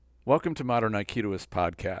Welcome to Modern Aikidoist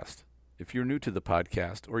Podcast. If you're new to the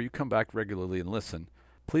podcast or you come back regularly and listen,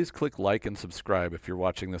 please click like and subscribe if you're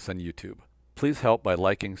watching this on YouTube. Please help by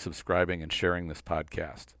liking, subscribing, and sharing this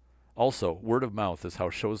podcast. Also, word of mouth is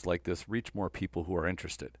how shows like this reach more people who are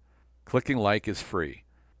interested. Clicking like is free.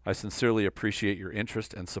 I sincerely appreciate your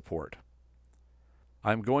interest and support.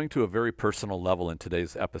 I'm going to a very personal level in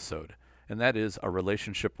today's episode, and that is our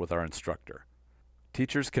relationship with our instructor.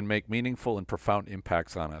 Teachers can make meaningful and profound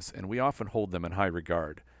impacts on us, and we often hold them in high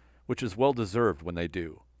regard, which is well deserved when they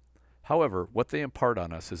do. However, what they impart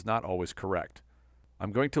on us is not always correct.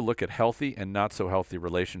 I'm going to look at healthy and not so healthy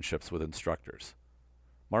relationships with instructors.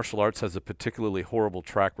 Martial arts has a particularly horrible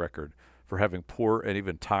track record for having poor and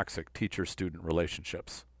even toxic teacher-student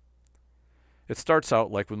relationships. It starts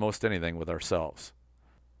out like with most anything with ourselves.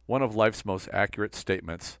 One of life's most accurate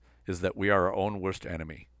statements is that we are our own worst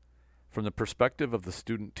enemy. From the perspective of the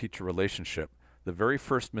student-teacher relationship, the very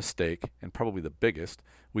first mistake, and probably the biggest,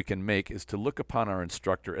 we can make is to look upon our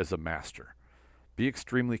instructor as a master. Be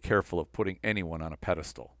extremely careful of putting anyone on a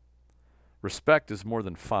pedestal. Respect is more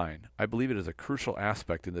than fine. I believe it is a crucial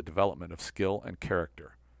aspect in the development of skill and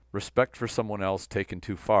character. Respect for someone else taken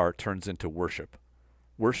too far turns into worship.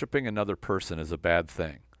 Worshipping another person is a bad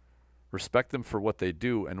thing. Respect them for what they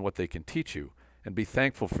do and what they can teach you, and be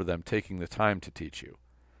thankful for them taking the time to teach you.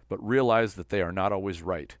 But realize that they are not always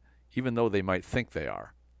right, even though they might think they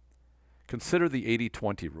are. Consider the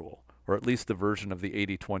 80-20 rule, or at least the version of the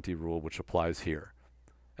 80-20 rule which applies here.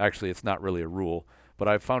 Actually, it's not really a rule, but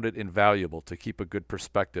I've found it invaluable to keep a good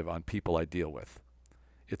perspective on people I deal with.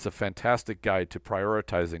 It's a fantastic guide to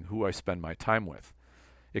prioritizing who I spend my time with.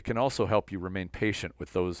 It can also help you remain patient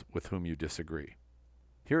with those with whom you disagree.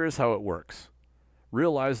 Here is how it works.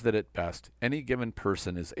 Realize that at best, any given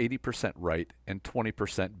person is 80% right and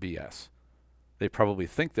 20% BS. They probably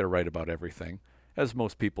think they're right about everything, as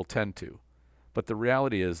most people tend to. But the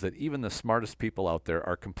reality is that even the smartest people out there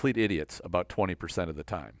are complete idiots about 20% of the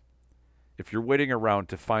time. If you're waiting around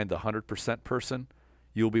to find the 100% person,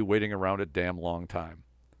 you'll be waiting around a damn long time.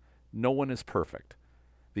 No one is perfect.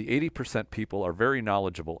 The 80% people are very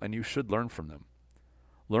knowledgeable, and you should learn from them.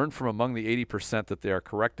 Learn from among the 80% that they are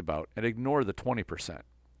correct about and ignore the 20%.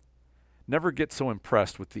 Never get so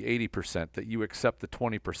impressed with the 80% that you accept the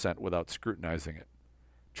 20% without scrutinizing it.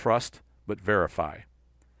 Trust, but verify.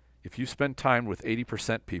 If you spend time with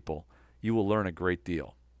 80% people, you will learn a great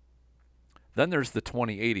deal. Then there's the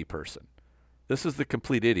 20-80 person. This is the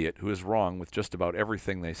complete idiot who is wrong with just about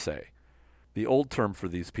everything they say. The old term for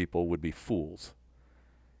these people would be fools.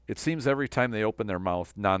 It seems every time they open their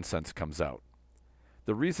mouth, nonsense comes out.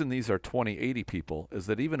 The reason these are 20-80 people is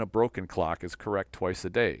that even a broken clock is correct twice a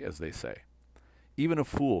day, as they say. Even a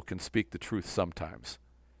fool can speak the truth sometimes.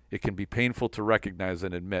 It can be painful to recognize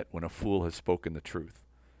and admit when a fool has spoken the truth.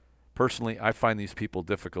 Personally, I find these people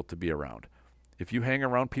difficult to be around. If you hang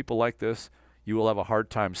around people like this, you will have a hard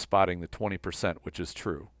time spotting the 20% which is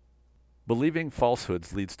true. Believing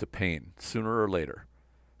falsehoods leads to pain, sooner or later.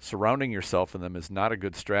 Surrounding yourself in them is not a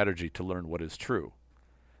good strategy to learn what is true.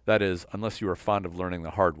 That is, unless you are fond of learning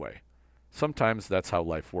the hard way. Sometimes that's how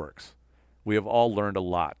life works. We have all learned a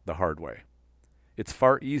lot the hard way. It's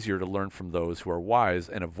far easier to learn from those who are wise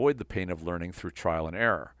and avoid the pain of learning through trial and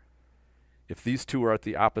error. If these two are at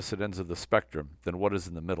the opposite ends of the spectrum, then what is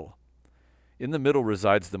in the middle? In the middle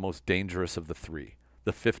resides the most dangerous of the three,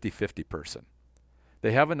 the 50-50 person.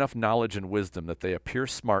 They have enough knowledge and wisdom that they appear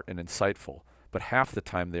smart and insightful, but half the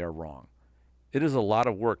time they are wrong. It is a lot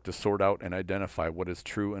of work to sort out and identify what is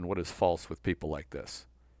true and what is false with people like this.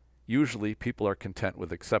 Usually, people are content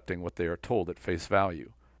with accepting what they are told at face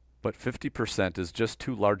value, but 50% is just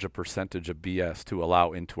too large a percentage of BS to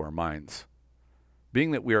allow into our minds.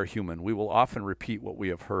 Being that we are human, we will often repeat what we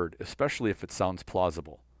have heard, especially if it sounds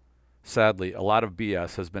plausible. Sadly, a lot of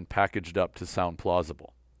BS has been packaged up to sound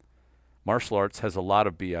plausible. Martial arts has a lot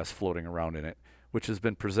of BS floating around in it, which has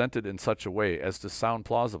been presented in such a way as to sound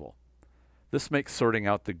plausible. This makes sorting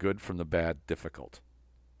out the good from the bad difficult.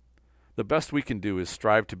 The best we can do is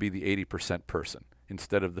strive to be the 80% person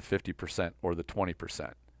instead of the 50% or the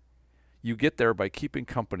 20%. You get there by keeping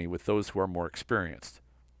company with those who are more experienced.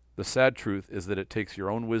 The sad truth is that it takes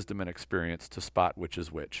your own wisdom and experience to spot which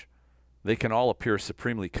is which. They can all appear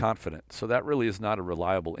supremely confident, so that really is not a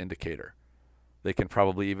reliable indicator. They can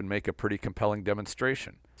probably even make a pretty compelling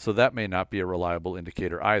demonstration, so that may not be a reliable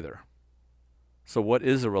indicator either. So what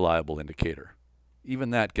is a reliable indicator? Even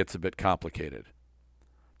that gets a bit complicated.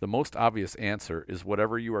 The most obvious answer is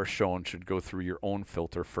whatever you are shown should go through your own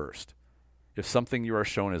filter first. If something you are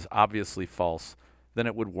shown is obviously false, then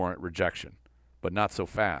it would warrant rejection, but not so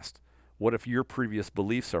fast. What if your previous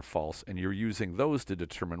beliefs are false and you're using those to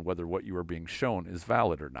determine whether what you are being shown is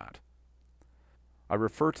valid or not? I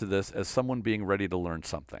refer to this as someone being ready to learn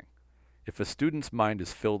something. If a student's mind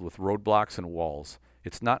is filled with roadblocks and walls,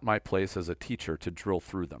 it's not my place as a teacher to drill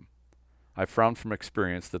through them. I found from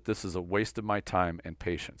experience that this is a waste of my time and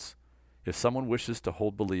patience. If someone wishes to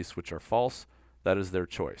hold beliefs which are false, that is their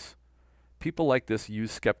choice. People like this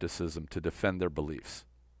use skepticism to defend their beliefs.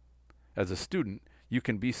 As a student, you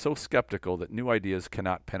can be so skeptical that new ideas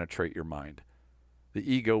cannot penetrate your mind. The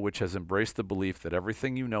ego, which has embraced the belief that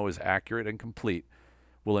everything you know is accurate and complete,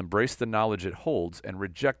 will embrace the knowledge it holds and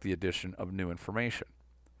reject the addition of new information.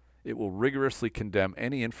 It will rigorously condemn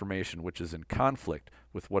any information which is in conflict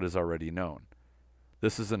with what is already known.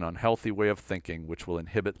 This is an unhealthy way of thinking which will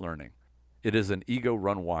inhibit learning. It is an ego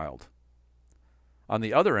run wild. On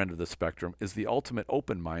the other end of the spectrum is the ultimate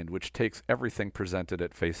open mind, which takes everything presented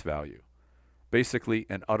at face value. Basically,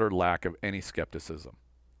 an utter lack of any skepticism.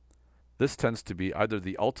 This tends to be either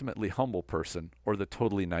the ultimately humble person or the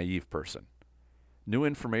totally naive person. New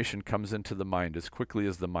information comes into the mind as quickly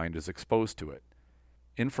as the mind is exposed to it.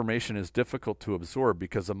 Information is difficult to absorb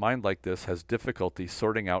because a mind like this has difficulty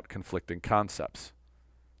sorting out conflicting concepts.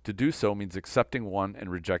 To do so means accepting one and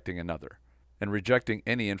rejecting another. And rejecting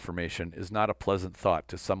any information is not a pleasant thought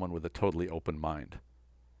to someone with a totally open mind.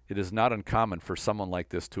 It is not uncommon for someone like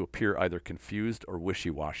this to appear either confused or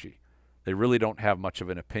wishy-washy. They really don't have much of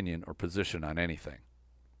an opinion or position on anything.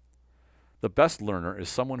 The best learner is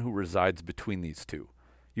someone who resides between these two,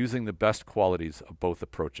 using the best qualities of both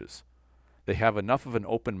approaches. They have enough of an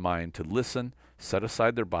open mind to listen, set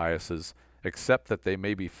aside their biases, accept that they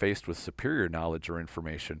may be faced with superior knowledge or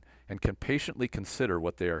information, and can patiently consider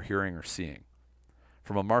what they are hearing or seeing.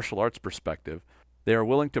 From a martial arts perspective, they are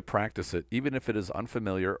willing to practice it even if it is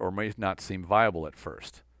unfamiliar or may not seem viable at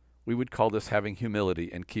first. We would call this having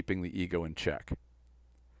humility and keeping the ego in check.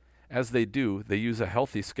 As they do, they use a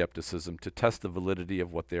healthy skepticism to test the validity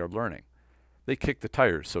of what they are learning. They kick the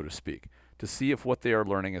tires, so to speak, to see if what they are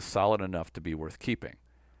learning is solid enough to be worth keeping.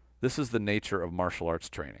 This is the nature of martial arts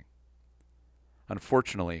training.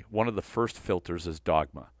 Unfortunately, one of the first filters is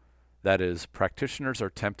dogma. That is, practitioners are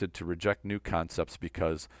tempted to reject new concepts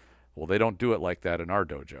because, well, they don't do it like that in our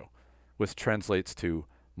dojo, which translates to,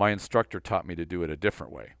 my instructor taught me to do it a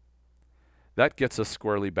different way. That gets us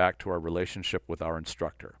squarely back to our relationship with our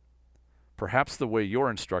instructor. Perhaps the way your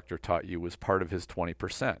instructor taught you was part of his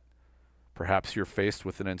 20%. Perhaps you're faced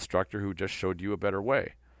with an instructor who just showed you a better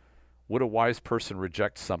way. Would a wise person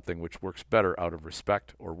reject something which works better out of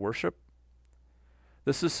respect or worship?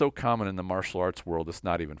 This is so common in the martial arts world it's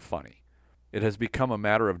not even funny. It has become a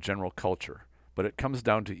matter of general culture, but it comes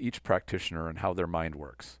down to each practitioner and how their mind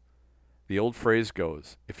works. The old phrase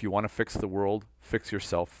goes, if you want to fix the world, fix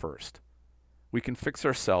yourself first. We can fix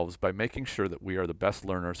ourselves by making sure that we are the best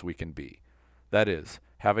learners we can be. That is,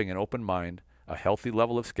 having an open mind, a healthy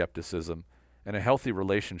level of skepticism, and a healthy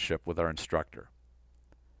relationship with our instructor.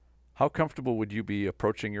 How comfortable would you be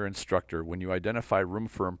approaching your instructor when you identify room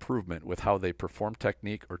for improvement with how they perform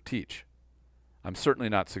technique or teach? I'm certainly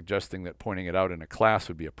not suggesting that pointing it out in a class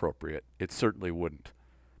would be appropriate. It certainly wouldn't.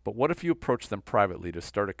 But what if you approach them privately to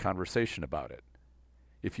start a conversation about it?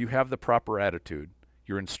 If you have the proper attitude,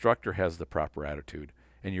 your instructor has the proper attitude,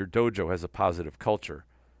 and your dojo has a positive culture,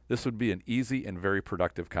 this would be an easy and very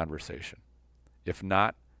productive conversation. If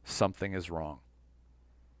not, something is wrong.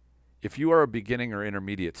 If you are a beginning or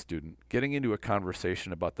intermediate student, getting into a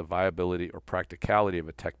conversation about the viability or practicality of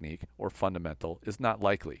a technique or fundamental is not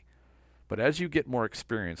likely. But as you get more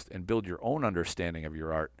experienced and build your own understanding of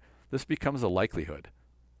your art, this becomes a likelihood,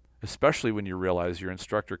 especially when you realize your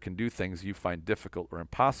instructor can do things you find difficult or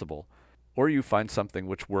impossible, or you find something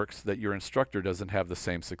which works that your instructor doesn't have the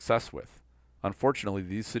same success with. Unfortunately,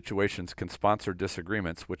 these situations can sponsor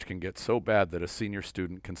disagreements which can get so bad that a senior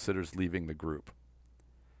student considers leaving the group.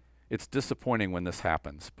 It's disappointing when this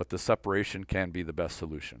happens, but the separation can be the best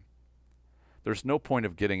solution. There's no point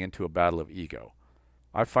of getting into a battle of ego.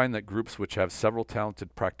 I find that groups which have several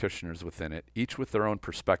talented practitioners within it, each with their own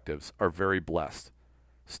perspectives, are very blessed.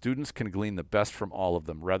 Students can glean the best from all of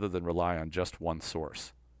them rather than rely on just one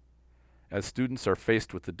source. As students are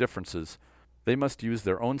faced with the differences, they must use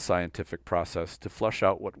their own scientific process to flesh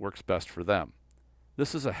out what works best for them.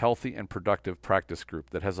 This is a healthy and productive practice group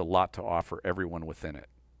that has a lot to offer everyone within it.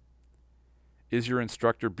 Is your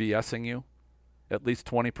instructor BSing you? At least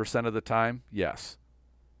 20% of the time, yes.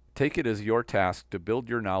 Take it as your task to build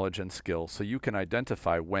your knowledge and skill so you can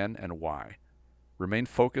identify when and why. Remain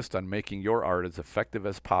focused on making your art as effective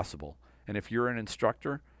as possible, and if you're an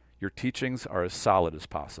instructor, your teachings are as solid as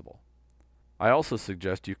possible. I also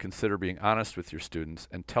suggest you consider being honest with your students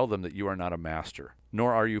and tell them that you are not a master,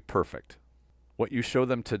 nor are you perfect. What you show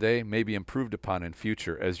them today may be improved upon in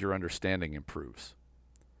future as your understanding improves.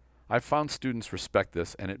 I've found students respect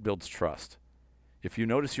this and it builds trust. If you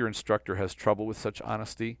notice your instructor has trouble with such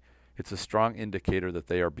honesty, it's a strong indicator that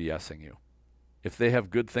they are BSing you. If they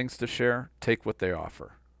have good things to share, take what they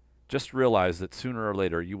offer. Just realize that sooner or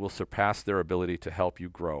later you will surpass their ability to help you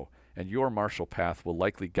grow, and your martial path will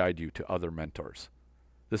likely guide you to other mentors.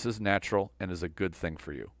 This is natural and is a good thing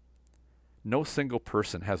for you. No single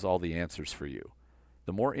person has all the answers for you.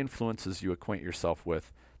 The more influences you acquaint yourself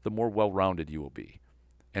with, the more well-rounded you will be.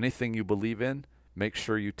 Anything you believe in, make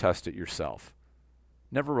sure you test it yourself.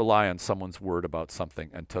 Never rely on someone's word about something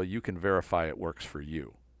until you can verify it works for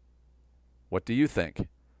you. What do you think?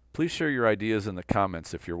 Please share your ideas in the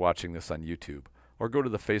comments if you're watching this on YouTube, or go to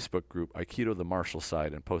the Facebook group Aikido the Martial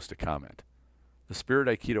Side and post a comment. The Spirit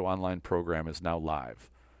Aikido online program is now live.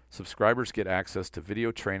 Subscribers get access to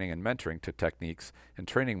video training and mentoring to techniques and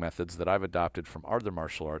training methods that I've adopted from other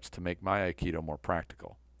martial arts to make my Aikido more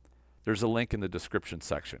practical. There's a link in the description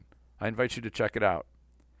section. I invite you to check it out.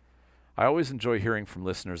 I always enjoy hearing from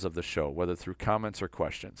listeners of the show, whether through comments or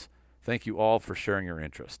questions. Thank you all for sharing your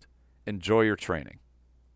interest. Enjoy your training.